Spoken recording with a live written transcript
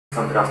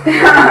something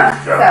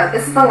else. So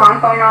this is the long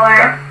foam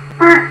roller.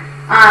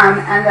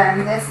 And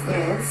then this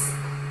is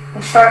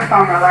the short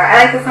foam roller.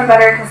 I like this one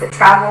better because it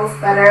travels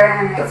better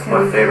and it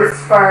can be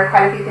used for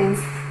quite a few things.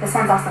 This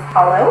one's also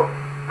hollow.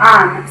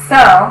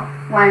 So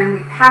when we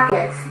pack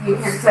it, you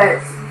can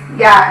put,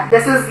 yeah,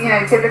 this is, you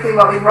know, typically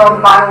what we roll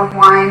the bottle of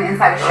wine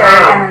inside a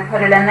shirt and then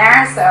put it in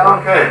there. So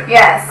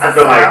yes, I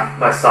throw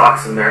my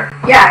socks in there.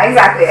 Yeah,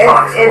 exactly.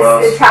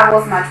 It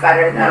travels much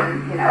better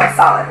than you know, a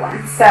solid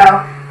one. So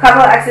a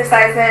couple of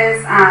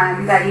exercises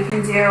that you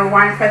can do.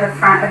 One for the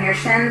front of your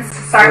shins to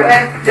start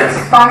with. Yes.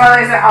 Foam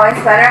rollers are always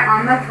better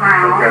on the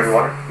ground. Grab the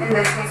water. In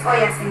this case, oh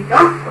yes, thank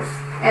you.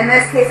 In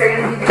this case, we're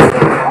going to do the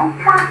table.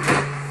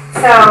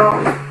 So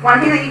one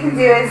thing that you can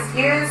do is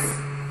use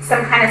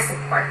some kind of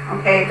support.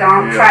 Okay,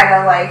 don't try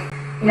to like,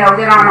 you know,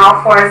 get on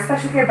all fours,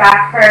 especially if your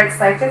back hurts.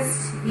 Like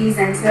just ease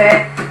into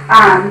it.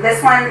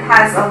 This one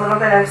has a little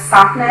bit of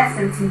softness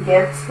and some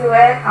give to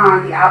it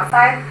on the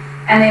outside.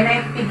 And they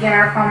make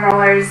beginner foam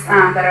rollers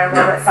that are a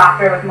little bit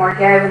softer with more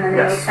give, and then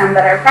they make some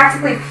that are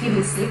practically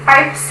PVC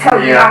pipes,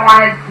 so you don't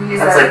want to use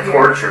those. That's like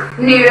torture.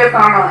 New to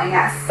foam rolling,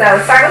 yes. So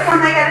start with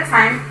one leg at a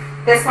time.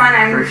 This one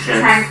I'm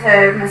trying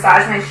to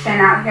massage my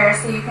shin out here,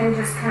 so you can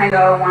just kind of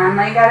go one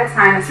leg at a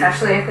time,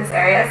 especially if this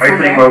area is Are you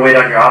putting more weight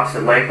on your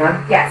opposite leg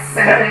then? Yes,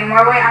 so I'm putting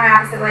more weight on my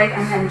opposite leg,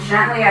 and then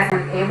gently, as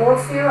I'm able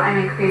to, I'm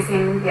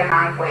increasing the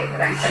amount of weight that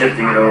I'm putting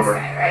shifting it on over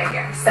this guy right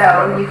here.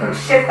 So you can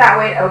shift that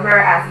weight over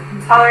as you can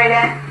tolerate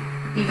it.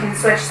 You can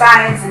switch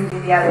sides and do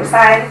the other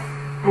side.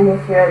 And if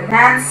you're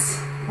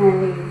advanced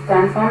and you've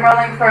done foam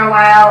rolling for a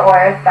while,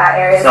 or if that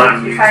area is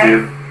too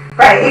tight,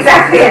 right,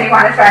 exactly, and you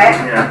want to try it,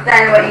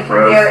 then what you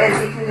can do is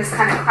you can just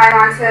kind of climb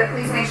onto it.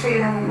 Please make sure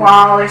you have a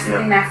wall or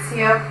something next to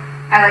you.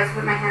 I like to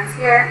put my hands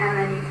here, and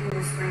then you can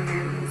just bring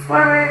your knees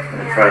forward.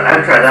 I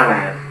haven't tried that one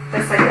yet.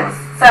 Just like this.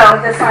 So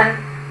this one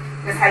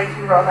is how you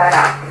can roll that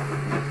out.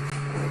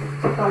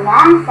 The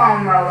long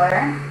foam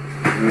roller.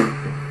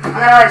 I'm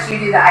going to let you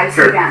do the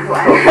IT band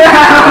one.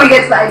 We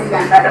get to the IT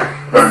band better.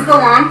 This is the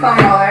long foam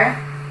roller.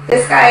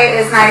 This guy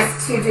is nice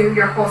to do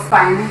your whole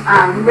spine.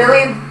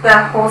 Really,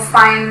 the whole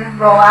spine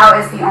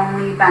rollout is the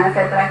only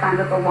benefit that I find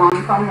with the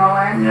long foam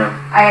roller. Yeah.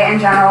 I, in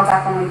general,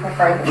 definitely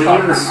prefer the short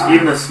foam roller.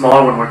 Even the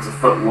smaller one where it's a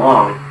foot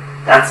long,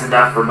 that's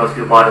enough for most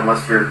people,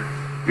 unless you're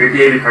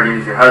David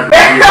Cardenas, your husband.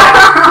 He's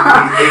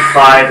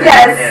 8'5"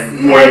 and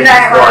 40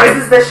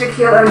 This is the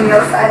Shaquille O'Neal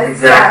size.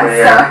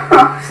 Exactly,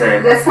 So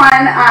this one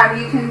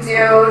you can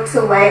do to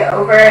lay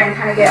over and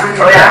kind of get on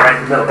your back. Right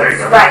in the middle. There you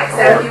go. Right,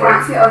 so if you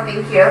want to,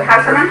 thank you,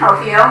 have someone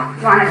help you.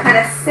 You want to kind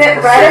of sit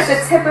right at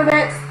the tip of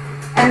it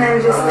and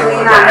then just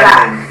lean on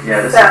back.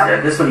 Yeah,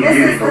 this one you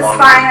do need the long one. This is the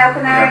spine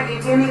opener. You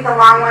do need the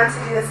long one to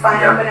do the spine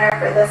opener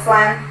for this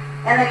one.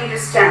 And then you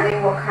just gently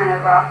will kind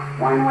of rock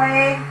one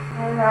way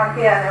and rock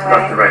the other way.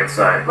 Left to right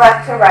side.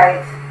 Left to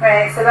right,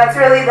 right? So that's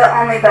really the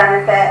only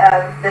benefit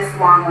of this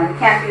long one. You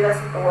can't do this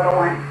with the little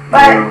one.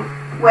 But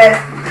with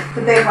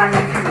the big one, you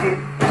can do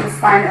the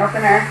spine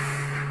opener.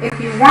 If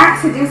you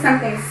want to do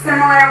something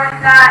similar with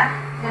that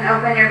and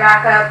open your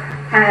back up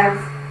kind of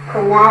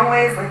a long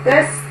ways like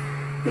this,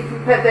 you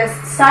can put this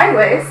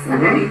sideways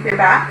underneath your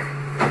back.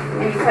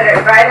 And you put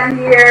it right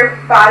under your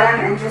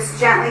bottom and just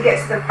gently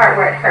get to the part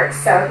where it hurts.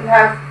 So if you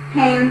have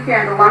pain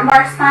here in the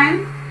lumbar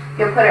spine,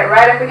 you'll put it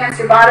right up against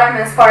your bottom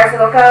as far as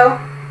it'll go,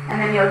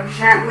 and then you'll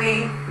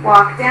gently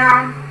walk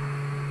down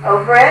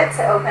over it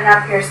to open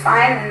up your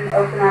spine and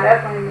open that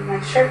up. Let me move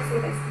my shirt so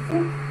you guys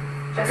can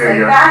see. Just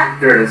like that.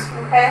 There it is.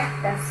 Okay,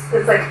 that's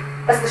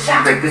the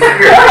shot. Like this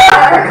here.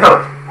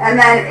 And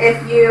then if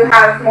you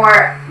have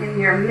more in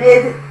your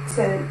mid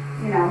to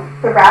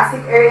thoracic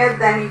area,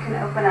 then you can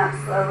open up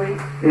slowly.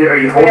 Are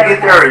you holding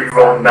it there, or are you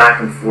rolling back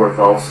and forth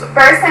also?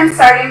 First, I'm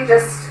starting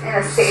just in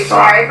a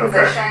stationary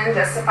position,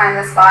 just to find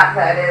the spot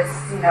that is,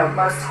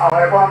 most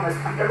tolerable and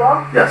most comfortable.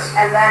 Yes.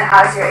 And then,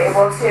 as you're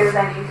able to,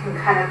 then you can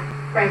kind of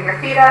bring your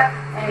feet up,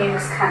 and you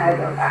just kind of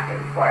go back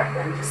and forth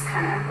and just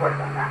kind of work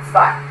on that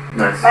spot.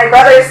 Nice. My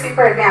brother is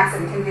super advanced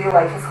and can do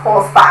like his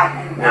whole spine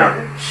in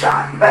one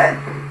shot, but.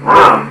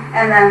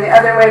 And then the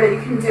other way that you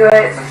can do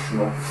it,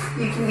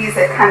 you can use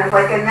it kind of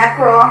like a neck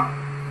roll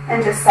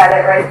and just set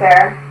it right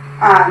there.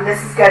 This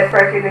is good for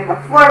if you're doing a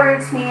floor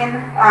routine,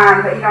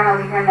 but you don't want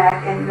to leave your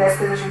neck in this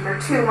position for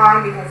too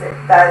long because it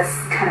does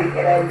kind of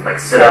get a like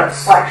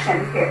sit-ups, flexion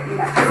here,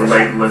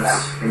 leg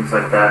lifts, things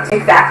like that.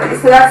 Exactly.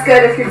 So that's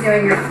good if you're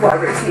doing your floor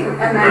routine.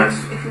 And then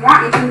if you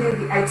want, you can do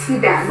the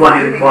IT band. You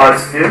want to do the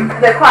quads too?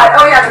 The quad.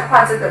 Oh yeah, the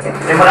quads are good too.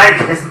 And when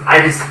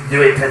I just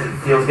do it because it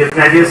feels good.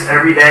 Can I do this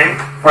every day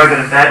before I go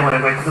to bed? When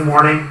I wake up in the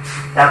morning,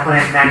 that's when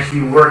I can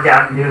actually work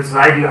out and do it. So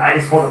what I do, I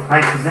just hold a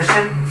plank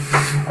position.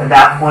 At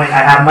that point,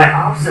 I have my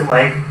opposite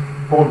leg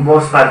hold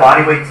most of my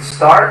body weight to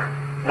start,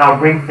 and I'll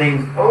bring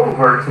things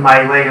over to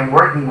my leg I'm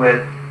working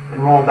with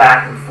and roll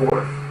back and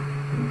forth.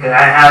 Okay,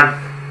 I have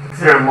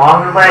considered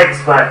longer legs,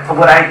 but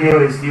what I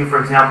do is do, for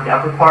example, the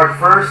upper part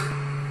first,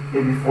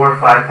 maybe 4 or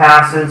 5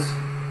 passes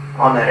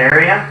on that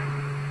area,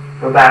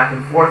 go back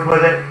and forth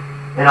with it,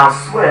 and I'll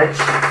switch,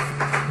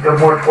 go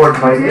more towards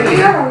my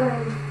knee,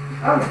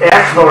 Oh. It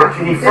actually lower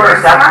kidney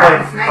first. At that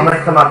point, nice. I'm going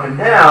to come up and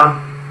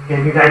down.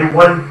 And I did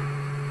one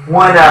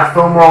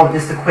foam roll,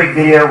 just a quick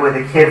video with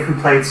a kid who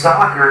played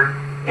soccer,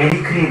 and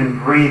he couldn't even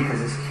breathe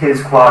because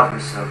his quads were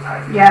so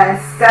tight. Yes,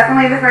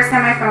 definitely the first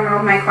time I foam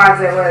rolled my quads,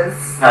 it was.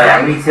 Oh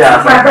yeah, me too.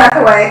 Took my breath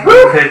away.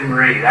 Couldn't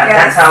breathe.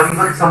 That's how you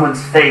look at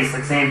someone's face,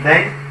 like same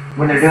thing.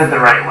 When they're doing it the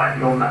right way,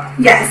 you'll know.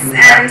 Yes,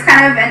 and it's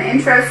kind of an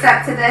intro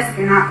step to this. If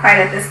you're not quite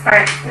at this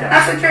part,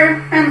 that's what your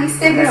friendly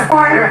stick is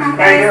for.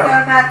 Okay, so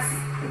that's.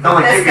 Don't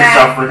like hit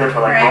yourself with it,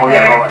 but like roll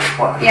out your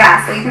quad.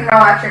 Yeah, so you can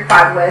roll out your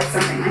quad with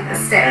something like a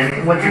stick.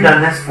 And once you've done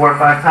this 4 or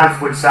 5 times,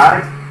 switch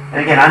sides. And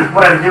again,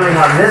 what I'm doing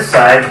on this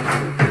side,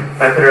 if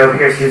I put it over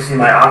here so you see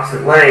my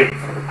opposite leg,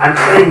 I'm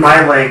putting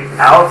my leg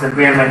out, and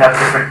Brianna might have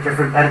a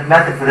different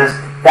method for this.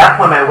 At that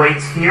point, my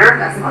weight's here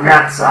on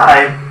that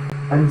side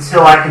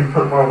until I can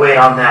put more weight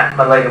on that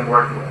my leg I'm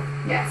working with.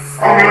 Yes,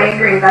 and I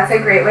agree. That's a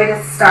great way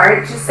to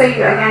start. Just so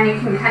you, again, you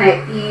can kind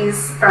of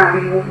ease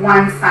from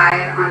one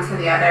side onto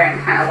the other and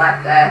kind of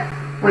let the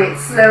weight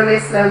slowly.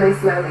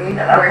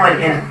 Yeah, that point,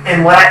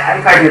 and what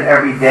if I do it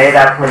every day,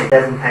 that point it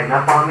doesn't hang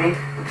up on me.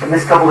 And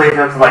this couple days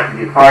to like to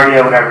do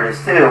cardio, whatever it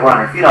is too, we're on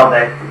our feet all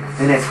day,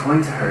 and it's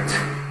going to hurt.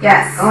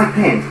 Yes. I don't like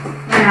pain.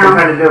 You know, we're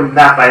trying to do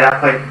that by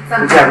that point.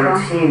 If you have a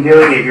routine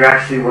doing it, you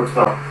actually works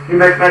well. You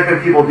recommend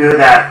people do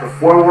that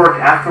before work,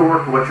 after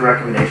work, or what's your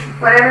recommendation?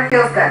 Whatever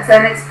feels good. So,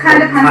 and it's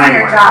kind of depends on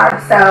your job.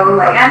 So,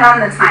 like, and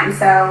on the time.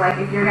 So, like,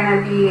 if you're going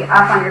to be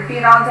up on your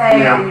feet all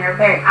day and you're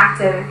very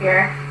active, if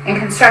you're in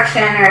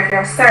construction, or if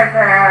you're a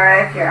surfer,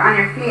 or if you're on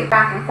your feet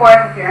back and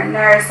forth, if you're a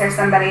nurse or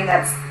somebody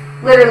that's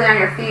literally on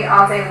your feet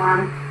all day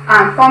long,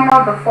 foam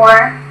roll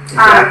before. So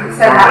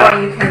that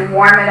way you can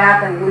warm it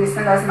up and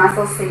loosen those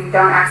muscles so you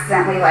don't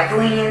accidentally like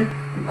lean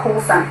and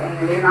pull something,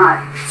 and you're not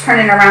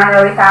turning around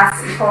really fast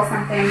and pull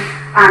something.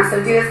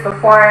 So do this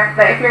before.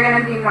 But if you're going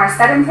to be more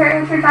sedentary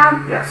with your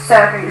job,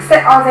 so if you're going to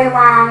sit all day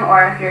long,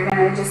 or if you're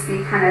going to just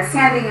be kind of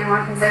standing in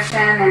one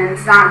position and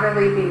it's not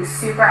really being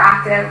super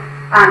active,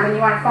 then you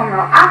want to foam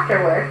roll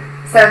afterward.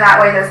 So that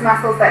way those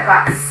muscles that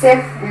got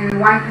stiff in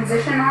one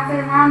position all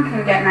day long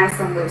can get nice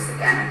and loose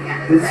again at the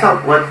end of the day. Does this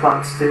help blood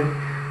clots too?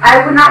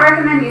 I would not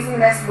recommend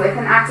using this with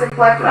an active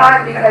blood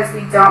clot because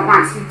we don't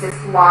want to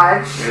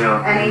dislodge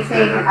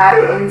anything up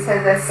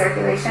into the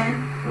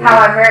circulation.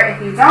 However,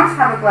 if you don't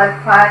have a blood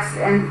clot,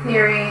 in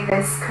theory,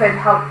 this could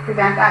help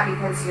prevent that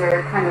because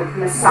you're kind of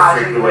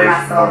massaging the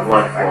muscles.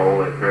 Blood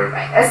flow through.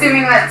 Right.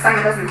 Assuming that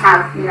someone doesn't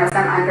have,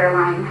 some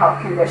underlying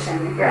health condition.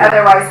 If you're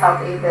otherwise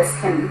healthy, this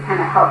can kind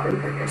of help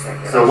improve your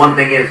circulation. So one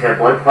thing is, if you have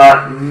blood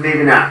clot,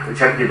 maybe not. So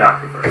check your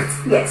doctor first.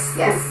 Yes,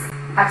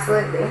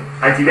 absolutely.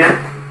 IT band?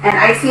 And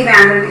IT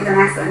band would be the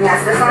next one.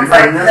 Yes, this one's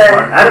like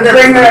the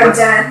bringer of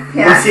death.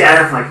 Yeah. Let's see,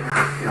 Adam's like,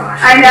 gosh.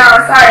 I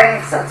know,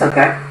 sorry. So that's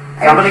okay.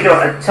 So I'm going to go,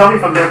 tell me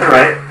if I'm doing it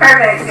right.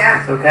 Perfect, yeah.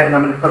 It's okay, and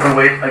I'm going to put my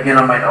weight again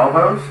on my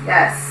elbows.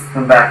 Yes.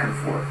 Come back and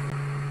forth.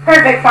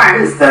 Perfect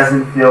form. This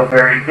doesn't feel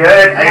very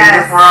good. I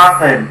need this more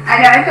often.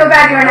 I know, I feel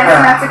bad you were nice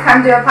enough to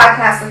come do a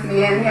podcast with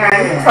me and here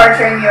I'm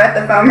torturing you at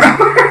the foam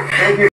roller.